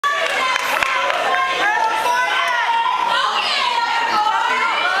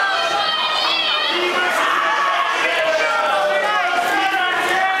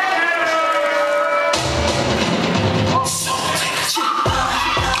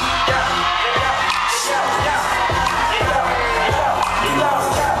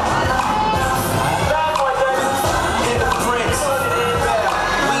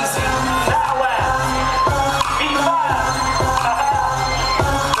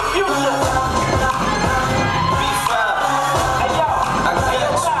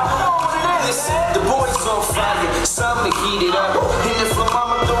Heat it up, and if my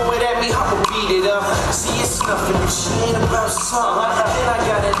mama throw it at me, I'ma beat it up. See, it's nothing if she ain't about something. Then I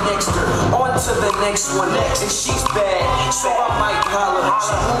got an extra, on to the next one, and she's bad, so I might holler.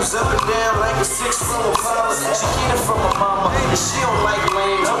 She moves up and down like a 6 from Apollo. She get it from her mama, and she don't like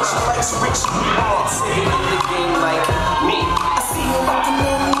lame. She likes rich people, sitting in the game like me. I see you looking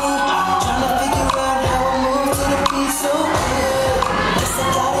at me, trying to figure out how I move to the beat so good. Guess I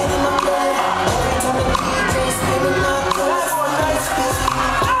got it in my blood. Every time the DJ spinning my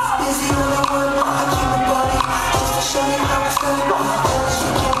show you how it's done.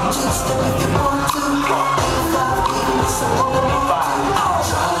 You can just step if you want to. Even if someone will want to.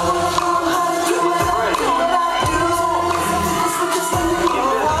 Try to know how to do what I do. This will just let me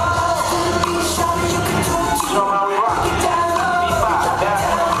know. Instead of being shy, you can do it too. Get down, drop it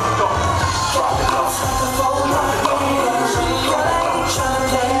down. Drop it low. It's like a phone, drop it low. I ain't trying to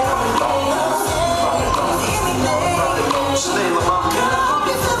play it on the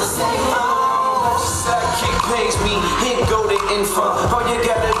pays me, here go the info. All you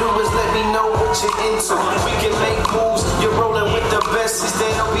gotta do is let me know what you're into. We can make moves, you're rolling with the best. It's the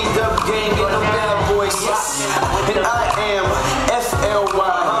LB-Dub gang and the bad boys. And I am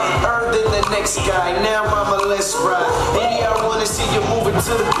FLY, earned than the next guy. Now mama, let's ride. And yeah, I wanna see you moving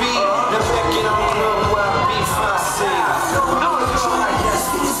to the beat. Now